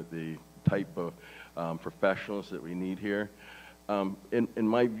attract the type of professionals that we need here? In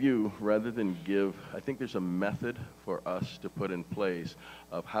my view, rather than I think there's a method for us to put in place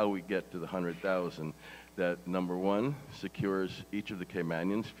of how we get to the 100,000 that, number one, secures each of the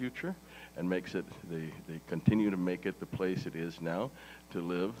Caymanians' future and makes it, they continue to make it the place it is now to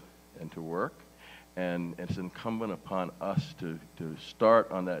live and to work. And it's incumbent upon us to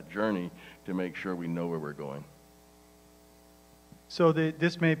start on that journey to make sure we know where we're going. So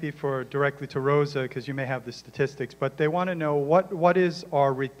this may be directly to Rosa, because you may have the statistics, but they want to know what is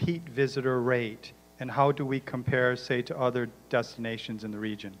our repeat visitor rate, and how do we compare, say, to other destinations in the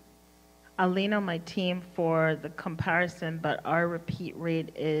region? I'll lean on my team for the comparison, but our repeat rate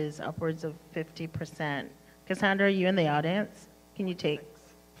is upwards of 50%. Cassandra, are you in the audience? Can you take?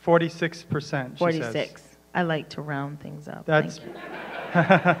 46%, 46. I like to round things up. That's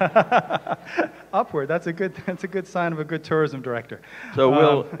upward. That's a good sign of a good tourism director.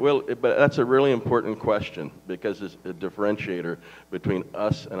 So but that's a really important question, because it's a differentiator between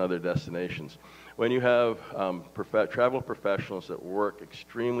us and other destinations. When you have travel professionals that work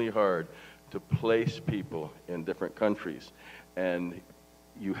extremely hard to place people in different countries, and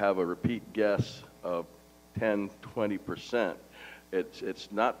you have a repeat guess of 10, 20%, it's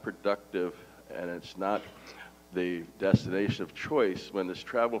not productive, and it's not the destination of choice when this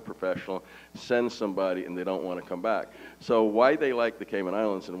travel professional sends somebody and they don't want to come back. So why they like the Cayman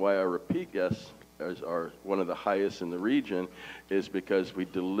Islands and why our repeat guests are one of the highest in the region is because we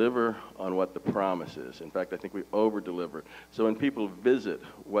deliver on what the promise is. In fact, I think we over-deliver. So when people visit,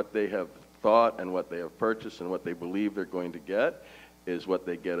 what they have thought and what they have purchased and what they believe they're going to get is what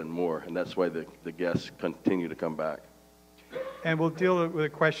they get and more. And that's why the guests continue to come back. And we'll deal with a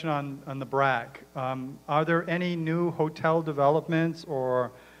question on the BRAC. Are there any new hotel developments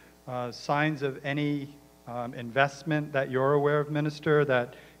or signs of any investment that you're aware of, Minister,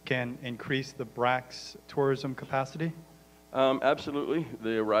 that can increase the BRAC's tourism capacity? Absolutely.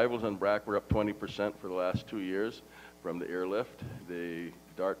 The arrivals on BRAC were up 20% for the last 2 years from the airlift. The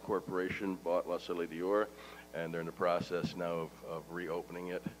DART Corporation bought La Soleil d'Or, and they're in the process now of reopening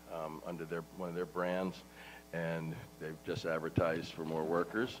it under one of their brands, and they've just advertised for more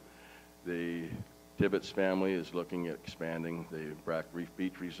workers. The Tibbetts family is looking at expanding the BRAC Reef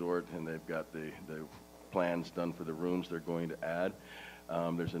Beach Resort, and they've got the plans done for the rooms they're going to add.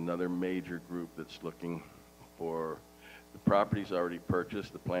 There's another major group that's looking for the property's already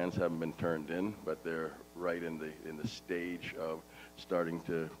purchased. The plans haven't been turned in, but they're right in the stage of starting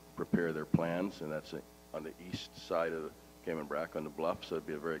to prepare their plans, and that's on the east side of the Cayman BRAC on the bluff, so it'd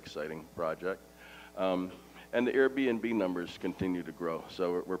be a very exciting project. And the Airbnb numbers continue to grow,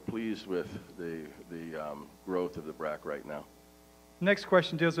 so we're pleased with the growth of the BRAC right now. Next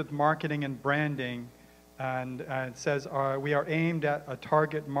question deals with marketing and branding, and it says we are aimed at a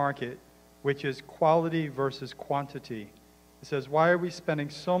target market, which is quality versus quantity. It says, why are we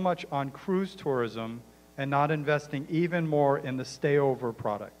spending so much on cruise tourism and not investing even more in the stay-over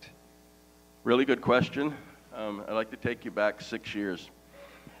product? Really good question. I'd like to take you back 6 years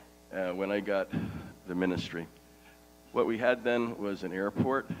when I got the ministry. What we had then was an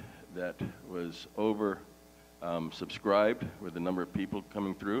airport that was subscribed with the number of people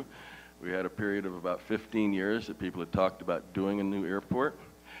coming through. We had a period of about 15 years that people had talked about doing a new airport,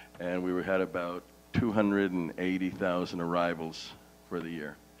 and we had about 280,000 arrivals for the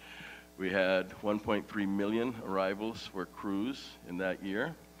year. We had 1.3 million arrivals for cruise in that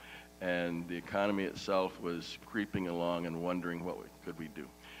year, and the economy itself was creeping along and wondering what could we do.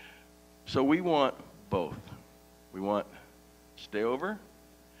 So we want both. We want stay-over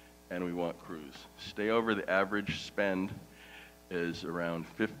and we want cruise. Stay-over, the average spend is around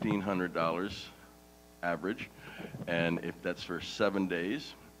 $1,500 average, and if that's for 7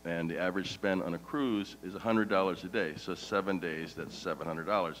 days, and the average spend on a cruise is $100 a day, so 7 days, that's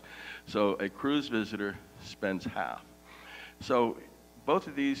 $700. So a cruise visitor spends half. So both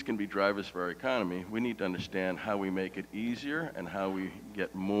of these can be drivers for our economy. We need to understand how we make it easier and how we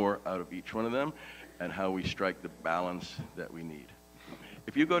get more out of each one of them and how we strike the balance that we need.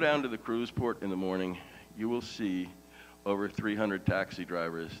 If you go down to the cruise port in the morning, you will see over 300 taxi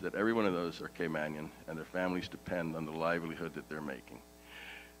drivers that every one of those are Caymanian, and their families depend on the livelihood that they're making.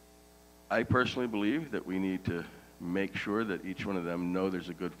 I personally believe that we need to make sure that each one of them know there's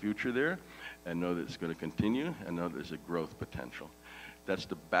a good future there and know that it's going to continue and know there's a growth potential. That's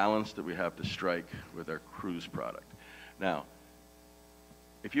the balance that we have to strike with our cruise product. Now,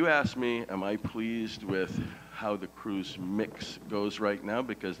 if you ask me, am I pleased with how the cruise mix goes right now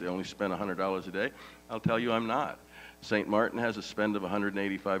because they only spend $100 a day? I'll tell you I'm not. St. Martin has a spend of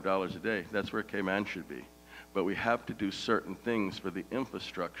 $185 a day. That's where Cayman should be. But we have to do certain things for the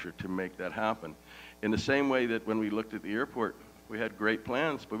infrastructure to make that happen. In the same way that when we looked at the airport, we had great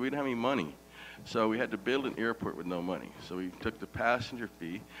plans, but we didn't have any money. So we had to build an airport with no money. So we took the passenger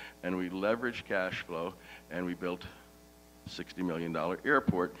fee and we leveraged cash flow and we built a $60 million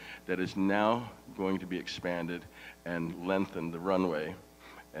airport that is now going to be expanded and lengthened the runway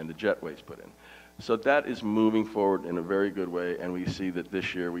and the jetways put in. So that is moving forward in a very good way, and we see that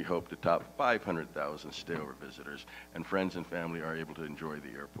this year we hope to top 500,000 stayover visitors, and friends and family are able to enjoy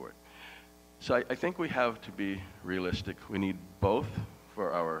the airport. So I think we have to be realistic. We need both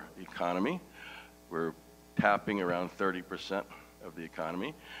for our economy. We're tapping around 30% of the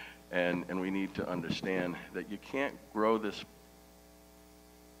economy, and we need to understand that you can't grow this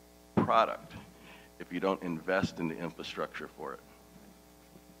product if you don't invest in the infrastructure for it.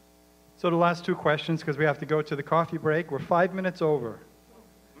 So the last two questions, because we have to go to the coffee break. We're 5 minutes over.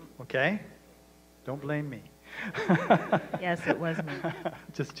 Okay? Don't blame me. Yes, it was me.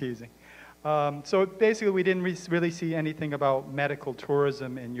 Just teasing. So basically, we didn't really see anything about medical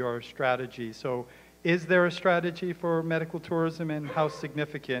tourism in your strategy. So is there a strategy for medical tourism, and how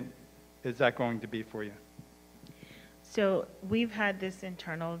significant is that going to be for you? So we've had this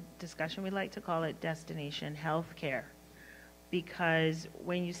internal discussion. We like to call it destination healthcare, because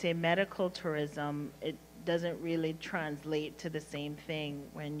when you say medical tourism, it doesn't really translate to the same thing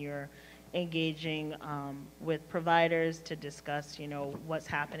when you're engaging with providers to discuss, what's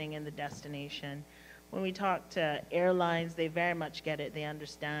happening in the destination. When we talk to airlines, they very much get it. They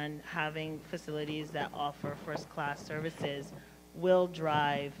understand having facilities that offer first-class services will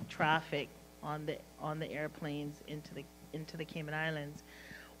drive traffic on the airplanes into the Cayman Islands.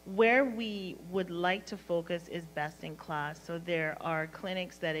 Where we would like to focus is best in class. So there are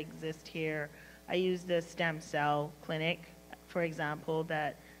clinics that exist here. I use the stem cell clinic, for example,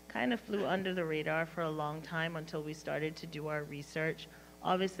 that kind of flew under the radar for a long time until we started to do our research.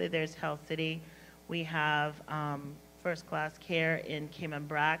 Obviously, there's Health City. We have first-class care in Cayman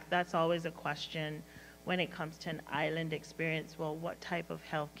Brac. That's always a question when it comes to an island experience. Well, what type of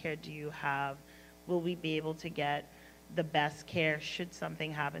health care do you have? Will we be able to get the best care should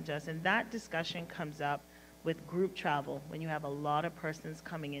something happen to us? And that discussion comes up with group travel, when you have a lot of persons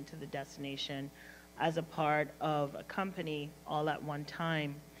coming into the destination as a part of a company all at one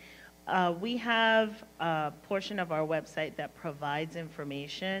time. We have a portion of our website that provides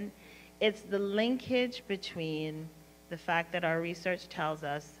information. It's the linkage between the fact that our research tells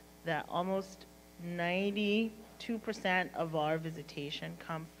us that almost 92% of our visitation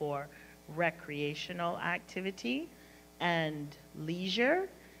come for recreational activity and leisure,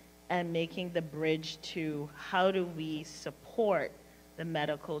 and making the bridge to how do we support the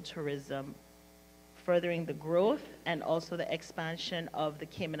medical tourism, furthering the growth and also the expansion of the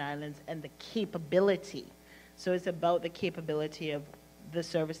Cayman Islands and the capability. So it's about the capability of the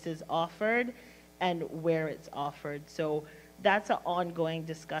services offered and where it's offered. So that's an ongoing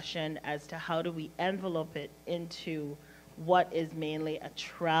discussion as to how do we envelope it into what is mainly a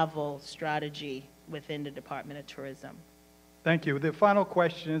travel strategy within the Department of Tourism. Thank you. The final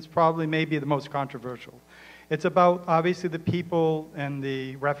question is probably maybe the most controversial. It's about, obviously, the people and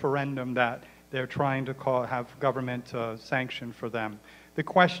the referendum that they're trying to have government sanction for them. The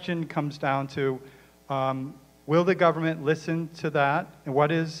question comes down to, will the government listen to that? And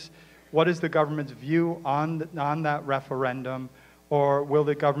what is the government's view on that referendum? Or will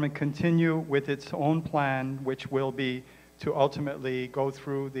the government continue with its own plan, which will be to ultimately go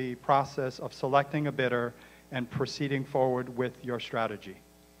through the process of selecting a bidder and proceeding forward with your strategy?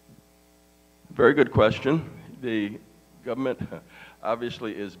 Very good question. The government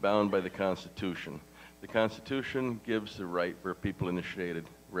obviously is bound by the Constitution. The Constitution gives the right for a people-initiated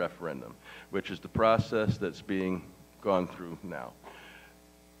referendum, which is the process that's being gone through now.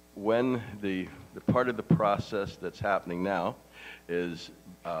 When the part of the process that's happening now is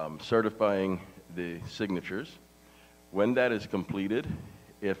certifying the signatures. When that is completed,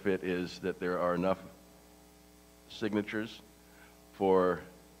 if it is that there are enough signatures for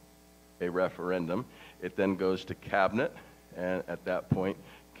a referendum, it then goes to Cabinet, and at that point,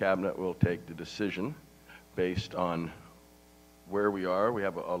 Cabinet will take the decision based on where we are. We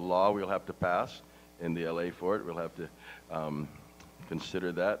have a law we'll have to pass in the LA for it. We'll have to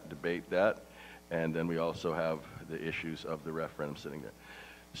consider that, debate that, and then we also have the issues of the referendum sitting there.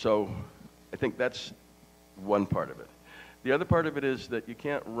 So I think that's one part of it. The other part of it is that you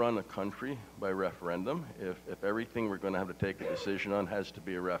can't run a country by referendum. If everything we're going to have to take a decision on has to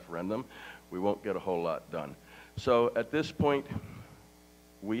be a referendum, we won't get a whole lot done. So at this point,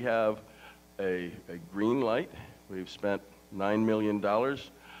 we have a green light. We've spent $9 million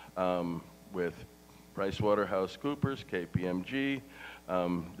with PricewaterhouseCoopers, KPMG,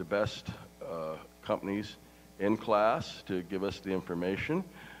 the best companies in class to give us the information.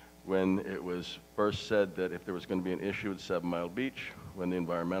 When it was first said that if there was going to be an issue at 7 Mile Beach, when the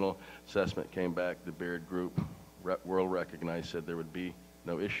environmental assessment came back, the Beard Group, world recognized, said there would be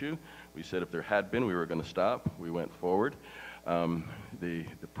no issue. We said if there had been, we were going to stop. We went forward. The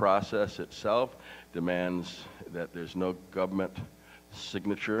process itself demands that there's no government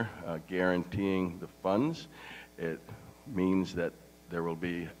signature guaranteeing the funds. It means that there will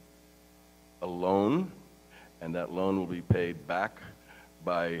be a loan, and that loan will be paid back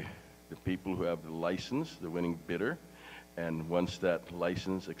by the people who have the license, the winning bidder. And once that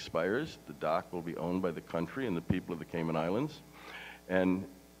license expires, the dock will be owned by the country and the people of the Cayman Islands. And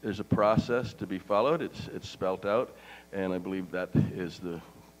there's a process to be followed. It's spelt out, and I believe that is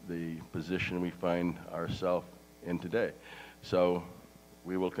the position we find ourselves in today. So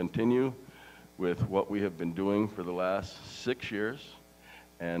we will continue with what we have been doing for the last 6 years,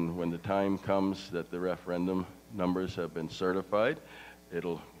 and when the time comes that the referendum numbers have been certified,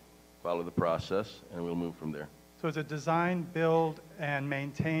 it'll follow the process, and we'll move from there. So it's a design, build, and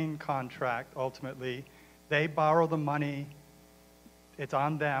maintain contract, ultimately. They borrow the money. It's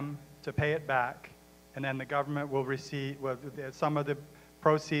on them to pay it back, and then the government will receive some of the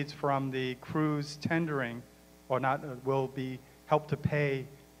proceeds from the cruise tendering, or not, will be helped to pay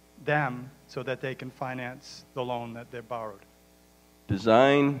them so that they can finance the loan that they borrowed.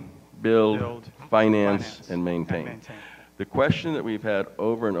 Design, build, finance, and maintain. The question that we've had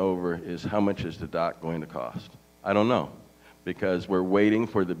over and over is, how much is the dock going to cost? I don't know, because we're waiting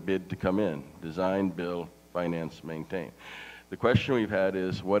for the bid to come in. Design, build, finance, maintain. The question we've had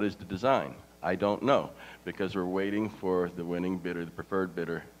is, what is the design? I don't know, because we're waiting for the winning bidder, the preferred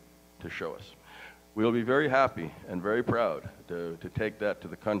bidder, to show us. We'll be very happy and very proud to take that to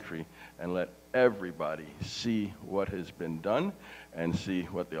the country and let everybody see what has been done and see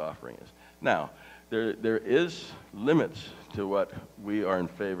what the offering is. Now, there is limits to what we are in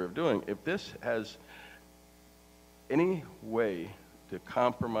favor of doing. If this has any way to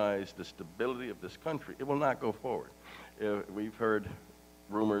compromise the stability of this country, it will not go forward. We've heard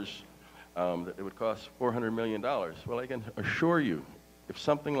rumors that it would cost $400 million. Well, I can assure you, if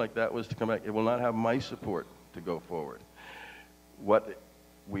something like that was to come back, it will not have my support to go forward. What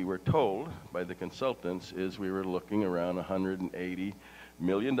we were told by the consultants is we were looking around $180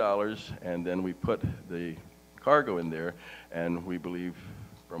 million, and then we put the cargo in there, and we believe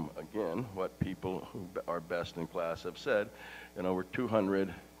from, again, what people who are best in class have said, you know, we're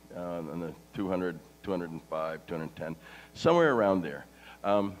 200, and the 200, 205, 210, somewhere around there.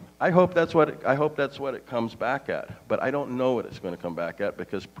 I hope that's what it comes back at, but I don't know what it's going to come back at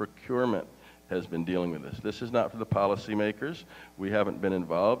because procurement has been dealing with this. This is not for the policymakers. We haven't been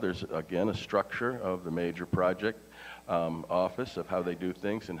involved. There's, again, a structure of the major project office of how they do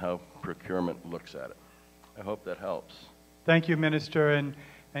things and how procurement looks at it. I hope that helps. Thank you, Minister,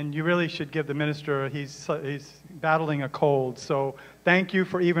 and you really should give the Minister, he's battling a cold, so thank you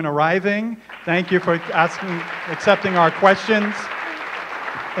for even arriving. Thank you for accepting our questions.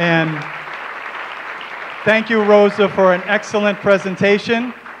 And thank you, Rosa, for an excellent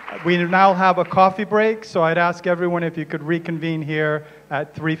presentation. We now have a coffee break, so I'd ask everyone if you could reconvene here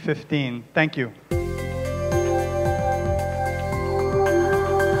at 3:15. Thank you.